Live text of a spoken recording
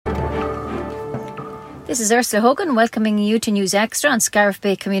This is Ursula Hogan welcoming you to News Extra on Scariff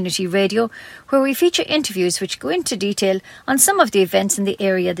Bay Community Radio, where we feature interviews which go into detail on some of the events in the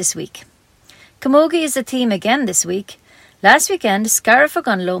area this week. Camogie is the theme again this week. Last weekend, Scariff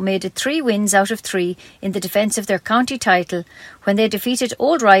Ogonnelloe made it 3 wins out of 3 in the defence of their county title when they defeated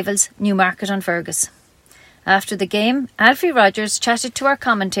old rivals Newmarket-on-Fergus. After the game, Alfie Rogers chatted to our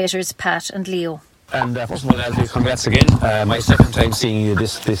commentators Pat and Leo. And first of all, Alfie, congrats again. My second time seeing you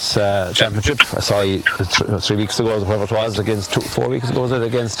this championship. I saw you 3 weeks ago, whatever it was, against 4 weeks ago, was it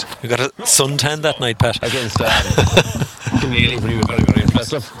against? You got a suntan that night, Pat. Against Kilmaley, but you were very, very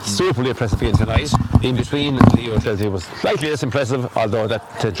impressive. Superly impressive again tonight. In between, Leo Chelsea was slightly less impressive, although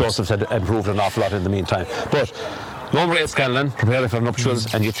that Joseph's had improved an awful lot in the meantime. But number 8 Scanlon, preparing for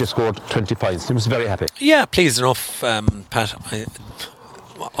nuptials, and yet you scored 20 points. You must be very happy. Yeah, pleased enough, Pat.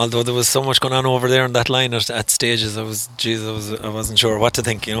 Although there was so much going on over there on that line at stages, I wasn't sure what to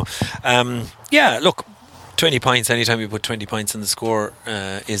think, Yeah, look, 20 points. Anytime you put 20 points in the score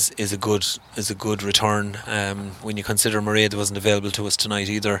is a good return. When you consider Mairead wasn't available to us tonight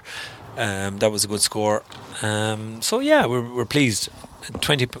either, that was a good score. So yeah, we're pleased.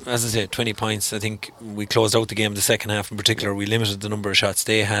 20, as I say, 20 points. I think we closed out the game the second half in particular. We limited the number of shots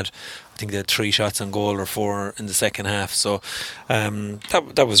they had. I think they had 3 shots on goal or 4 in the second half. So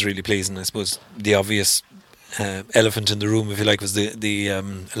that was really pleasing. I suppose the obvious elephant in the room, if you like, was the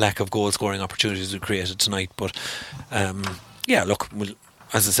lack of goal scoring opportunities we created tonight. But yeah, look,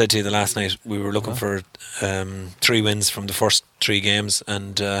 as I said to you the last night, we were looking for 3 wins from the first 3 games,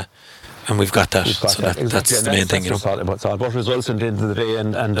 and we've got that. That's the main thing. It's all about results at the end of the day,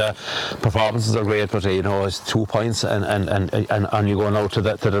 and performances are great, but it's 2 points, and you go now to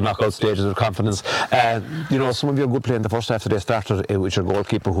the knockout stages with confidence. Some of you are good play in the first half today started with your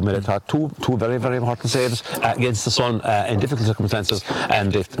goalkeeper, who made it two very, very important saves against the Sun in difficult circumstances.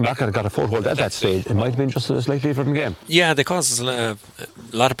 And if Market had got a foothold at that stage, it might have been just a slightly different game. Yeah, they caused us a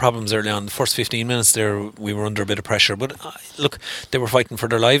lot of problems early on. The first 15 minutes there, we were under a bit of pressure, but look, they were fighting for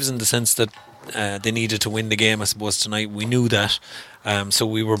their lives in the sense that they needed to win the game, I suppose, tonight. We knew that, so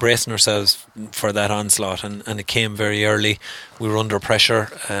we were bracing ourselves for that onslaught, and it came very early. We were under pressure.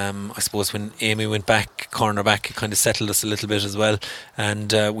 I suppose when Amy went back, corner back, it kind of settled us a little bit as well,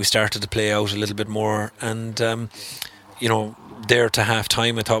 and we started to play out a little bit more, and there to half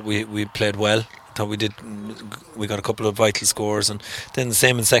time I thought we played well. I thought we got a couple of vital scores, and then the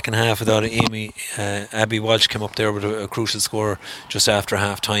same in the second half. I thought Abby Walsh came up there with a crucial score just after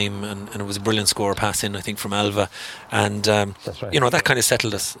half time, and it was a brilliant score pass in, I think, from Alva, and that's right. That kind of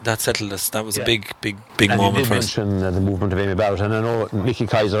settled us. That was a big moment for us. And you mentioned the movement of Amy Barrett, and I know Mickey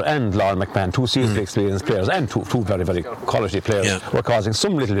Kaiser and Lauren McMahon, 2 seriously experienced players and two very, very quality players, were causing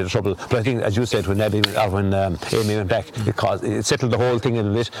some little bit of trouble, but I think, as you said, when Amy went back, it settled the whole thing in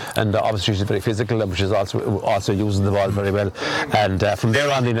a bit, and obviously she's very physical, and she's also using the ball very well, and from there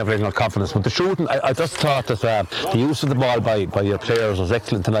on they never had enough confidence. But the shooting, I just thought that the use of the ball by your players was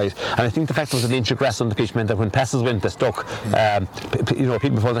excellent tonight, and I think the fact there was an inch of grass on the pitch meant that when passes went, they stuck.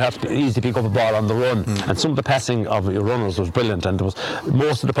 People thought they have to easily pick up a ball on the run, and some of the passing of your runners was brilliant, and there was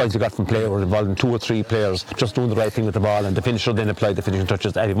most of the points you got from play were involving 2 or 3 players just doing the right thing with the ball, and the finisher then applied the finishing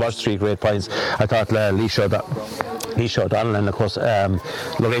touches, and it was 3 great points. I thought Leisha O'Donnell, and of course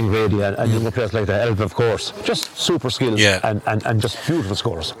Lorraine Grady, and younger players like that, Elva, of course, just super skills, and just beautiful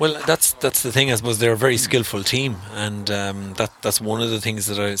scores. Well, that's the thing, I suppose. They're a very skillful team, and that's one of the things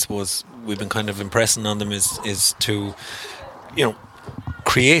that I suppose we've been kind of impressing on them is to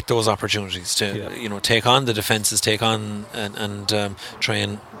create those opportunities to take on the defences, take on and try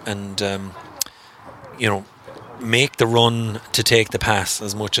and make the run to take the pass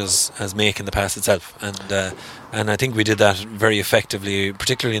as much as making the pass itself, and I think we did that very effectively,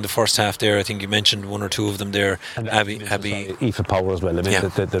 particularly in the first half there. I think you mentioned 1 or 2 of them there. And Abby Aoife Power as well. I mean,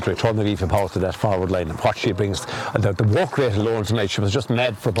 the return of Aoife Power to that forward line and what she brings, the work rate alone tonight, she was just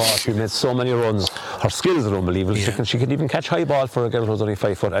mad for ball. She made so many runs. Her skills are unbelievable. She can even catch high ball for a girl who's only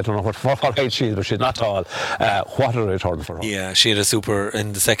 5 foot. I don't know what height she is, but she's not tall. What a return for her. Yeah, she had a super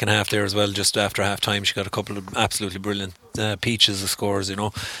in the second half there as well. Just after half time, she got a couple of absolutely brilliant peaches of scores,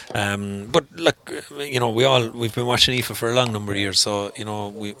 but look, we've been watching Aoife for a long number of years, so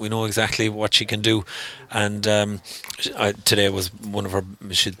we know exactly what she can do, and today was one of her.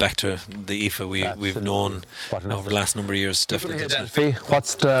 She's back to the Aoife we've known over the last number of years. Definitely.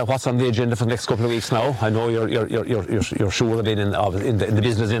 What's on the agenda for the next couple of weeks now? I know you're sure of it in the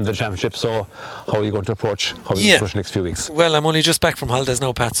business end of the championship, so how are you going to approach the next few weeks? Well, I'm only just back from holidays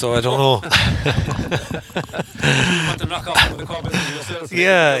now, Pat, so I don't know. else.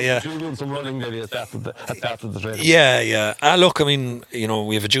 Yeah. You're doing some running there at the start of the training. Yeah. Look, I mean,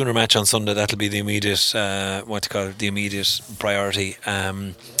 we have a junior match on Sunday. That'll be the immediate, the immediate priority.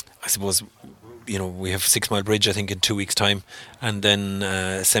 I suppose, we have 6 Mile Bridge, I think, in 2 weeks' time, and then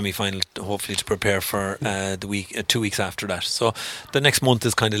a semi-final, hopefully, to prepare for the week, 2 weeks after that. So the next month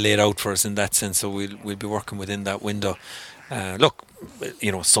is kind of laid out for us in that sense. So we'll be working within that window. Look,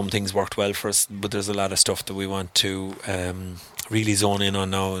 some things worked well for us, but there's a lot of stuff that we want to really zone in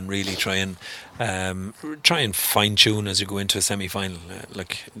on now and really try and fine tune as you go into a semi-final.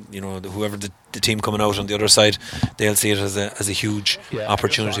 Whoever the team coming out on the other side, they'll see it as a huge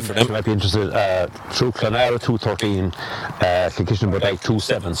opportunity for them. You might be interested. Through Clonera 2-13, Kilkishen Bodike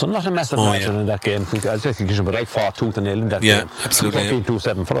 2-7. So not a massive margin in that game. I'd say Kilkishen Bodike fought tooth and nail in that game. Yeah, absolutely.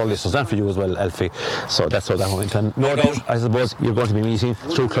 2-7 for all listeners and for you as well, Elfie. So that's how that went. And no doubt, I suppose you're going to be meeting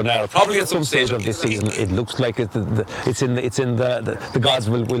through Clonera probably at some stage of this season. It looks like it's in the gods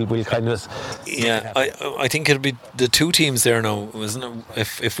will kind of. Yeah, I think it'll be the two teams there now, isn't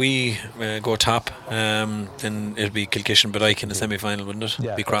it? If we go top, then it'll be Kilkishen Bodike in the semi-final, wouldn't it?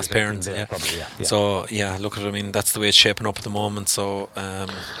 Yeah, be cross parents. Yeah. Probably, yeah. So look, I mean, that's the way it's shaping up at the moment. So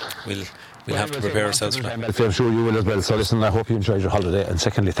we'll have to prepare ourselves for that. I'm sure you will as well. So listen, I hope you enjoyed your holiday, and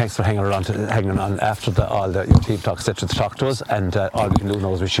secondly, thanks for hanging on after all your team talk, etc. to talk to us, and all we can do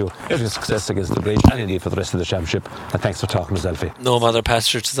now is wish you every success against the Bridge and indeed for the rest of the championship. And thanks for talking to us, Elfie. No bother,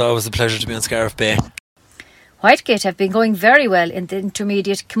 Pastor. It's always a pleasure to be on Scariff Bay. Whitegate have been going very well in the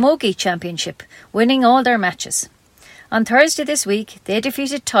Intermediate Camogie Championship, winning all their matches. On Thursday this week, they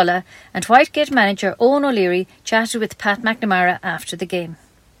defeated Tulla, and Whitegate manager Owen O'Leary chatted with Pat McNamara after the game.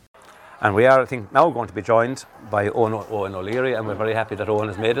 And we are, I think, now going to be joined by Owen O'Leary, and we're very happy that Owen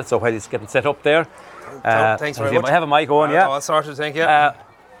has made it. So while he's getting set up there, thanks very much. I have a mic, Owen. Yeah, all sorted. Thank you.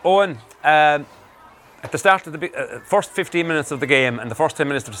 Owen, at the start of the first 15 minutes of the game and the first 10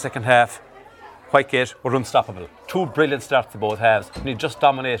 minutes of the second half, Whitegate were unstoppable. 2 brilliant starts to both halves, and he just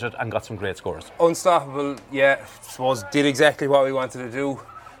dominated and got some great scores. Unstoppable, yeah. I suppose did exactly what we wanted to do,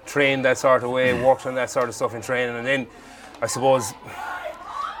 trained that sort of way, worked on that sort of stuff in training, and then I suppose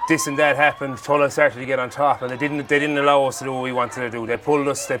this and that happened. Tulla started to get on top, and they didn't allow us to do what we wanted to do. They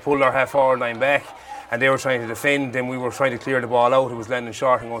pulled our half forward line back, and they were trying to defend, and we were trying to clear the ball out. It was landing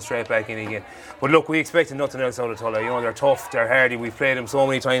short and going straight back in again. But look, we expected nothing else out of Tulla. They're tough, they're hardy. We've played them so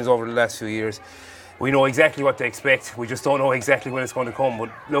many times over the last few years. We know exactly what to expect. We just don't know exactly when it's going to come. But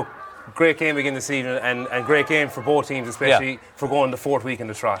look, great game again this evening, and great game for both teams, especially for going the 4th week in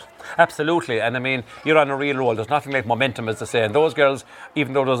the trot. Absolutely, and I mean, you're on a real roll. There's nothing like momentum, as they say. And those girls,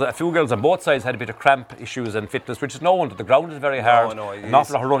 even though there's a few girls on both sides had a bit of cramp issues and fitness, which is no wonder. The ground is very hard. No, an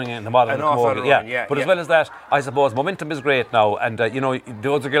awful lot of running in the modern camogie. But as well as that, I suppose momentum is great now, and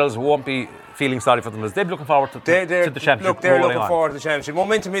those girls won't be feeling sorry for them, as they're looking forward to the championship. Look, they're looking forward to the championship.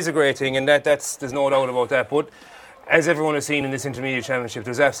 Momentum is a great thing, and there's no doubt about that. But as everyone has seen in this intermediate championship,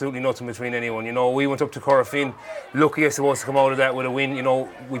 there's absolutely nothing between anyone. We went up to Corofin, lucky I suppose to come out of that with a win.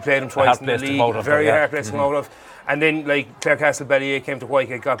 We played them twice in the league, very hard place to come out of. And then, Clarecastle Ballier came to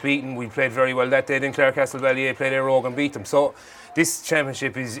Whitegate, got beaten. We played very well that day. Then Clarecastle Ballier played Éire Óg and beat them. So this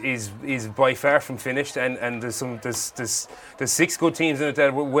championship is by far from finished, and there's 6 good teams in it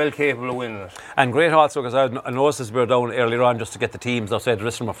that were well capable of winning it. And great also, because I noticed as we were down earlier on just to get the teams outside the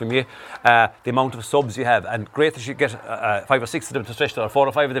dressing room from you, the amount of subs you have, and great that you get 5 or 6 of them to stretch, or 4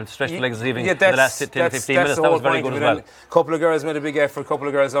 or 5 of them to stretch the legs this evening in the last 10 to 15 minutes. That was very good as well. A couple of girls made a big effort, a couple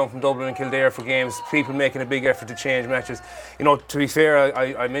of girls down from Dublin and Kildare for games, people making a big effort to change matches. To be fair,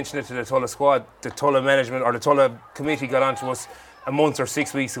 I mentioned it to the Tulla squad, the Tulla management or the Tulla committee got onto us a month or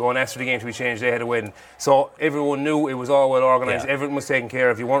 6 weeks ago and asked for the game to be changed. They had a wedding, so everyone knew it was all well organised. Everything was taken care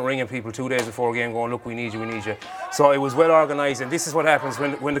of. You weren't ringing people 2 days before a game going, look, we need you. So it was well organised, and this is what happens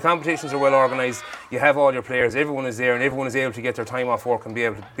when the competitions are well organised. You have all your players, everyone is there, and everyone is able to get their time off work and be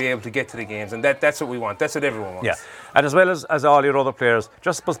able to get to the games, and that's what we want. That's what everyone wants. Yeah, and as well as all your other players,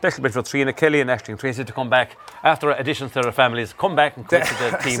 just a special bit for Trina Kelly and Ashton Tracy to come back after additions to their families, come back and commit to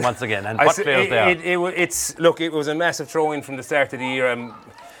the team once again. And what players they are. It was a massive throw-in from the start of the year. I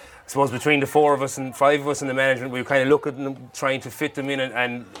suppose between the 4 of us and 5 of us in the management, we kind of look at them, trying to fit them in,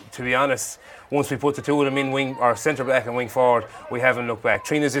 and to be honest, once we put the 2 of them in wing or centre back and wing forward, we haven't looked back.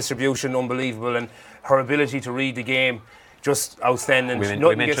 Trina's distribution unbelievable, and her ability to read the game. just outstanding.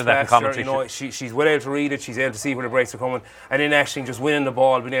 Nothing gets past her. You know, she's well able to read it. She's able to see where the breaks are coming, and then actually just winning the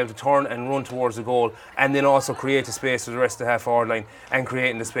ball, being able to turn and run towards the goal, and then also create the space for the rest of the half forward line and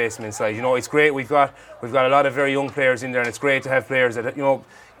creating the space from inside. You know, it's great. We've got a lot of very young players in there, and it's great to have players that, you know,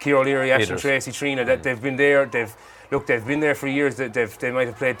 Ciara O'Leary, Ashton Tracy, Trina, that they've been there. They've been there for years. They might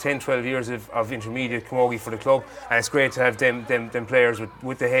have played 10, 12 years of intermediate camogie for the club, and it's great to have them players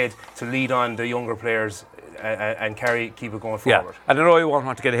with the head to lead on the younger players and keep it going forward. Yeah, and I know you won't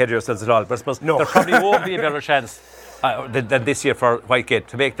want to get ahead of yourselves at all, but I suppose there probably won't be a better chance than this year for Whitegate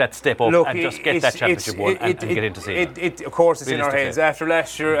to make that step up and just get that championship won and get into season. Of course, it's in our heads. After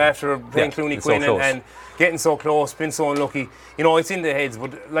last year, after playing Clooney Quinn and getting so close, been so unlucky, you know, it's in the heads.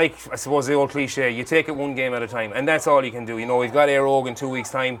 But like, I suppose the old cliche, you take it one game at a time, and that's all you can do. You know, we've got Éire Óg in 2 weeks'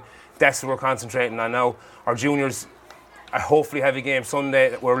 time. That's what we're concentrating on now. Our juniors hopefully have a game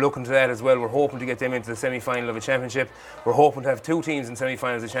Sunday. We're looking to that as well. We're hoping to get them into the semi-final of a championship. We're hoping to have 2 teams in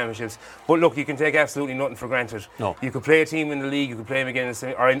semi-finals of championships. But look, you can take absolutely nothing for granted. No. You could play a team in the league, you could play them again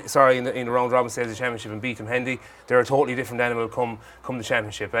in the round robin stage of the championship and beat them handy. They're a totally different animal come the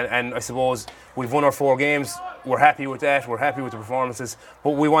championship. And I suppose we've won our 4 games. We're happy with that. We're happy with the performances.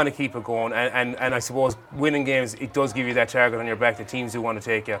 But we want to keep it going. And I suppose winning games, it does give you that target on your back. The teams do want to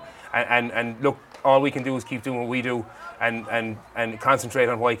take you. And look, all we can do is keep doing what we do and concentrate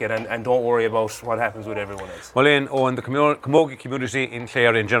on Whitegate and don't worry about what happens with everyone else. Well, Ian, the camogie community in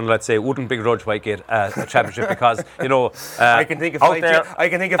Clare in general, let's say, wouldn't begrudge Whitegate a championship because, you know, I can think of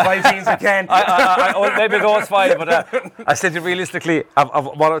 5 teams that can. Maybe those 5, but I said realistically,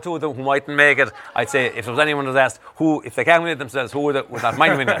 of 1 or 2 of them who mightn't make it, I'd say if there was anyone who was asked who, if they can't win it themselves, who would not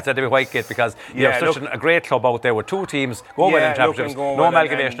mind winning it, I'd say they'd be Whitegate because you have such a great club out there with 2 teams going well in championships, no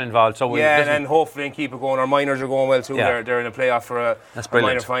amalgamation involved. So and hopefully keep it going. Our minors are going well too. They're in a playoff for a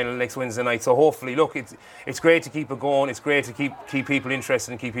minor final next Wednesday night. So hopefully, look, it's great to keep it going. It's great to keep people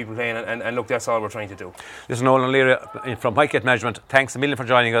interested and keep people playing. And look, that's all we're trying to do. Listen, Nolan O'Leary from Whitegate Management, thanks a million for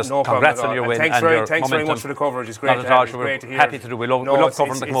joining us. No Congrats on your win. Thanks very much for the coverage. It's great. We're happy to do. We love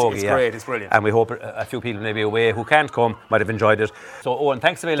covering the camogie. It's great. It's brilliant. And we hope a few people maybe away who can't come might have enjoyed it. So Owen,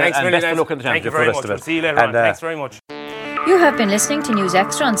 thanks a million, and best of luck in the championship for the rest of it. See you later on. Thanks very much. You have been listening to News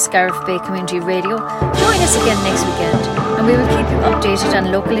Extra on Scariff Bay Community Radio. Join us again next weekend and we will keep you updated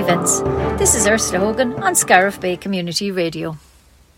on local events. This is Ursula Hogan on Scariff Bay Community Radio.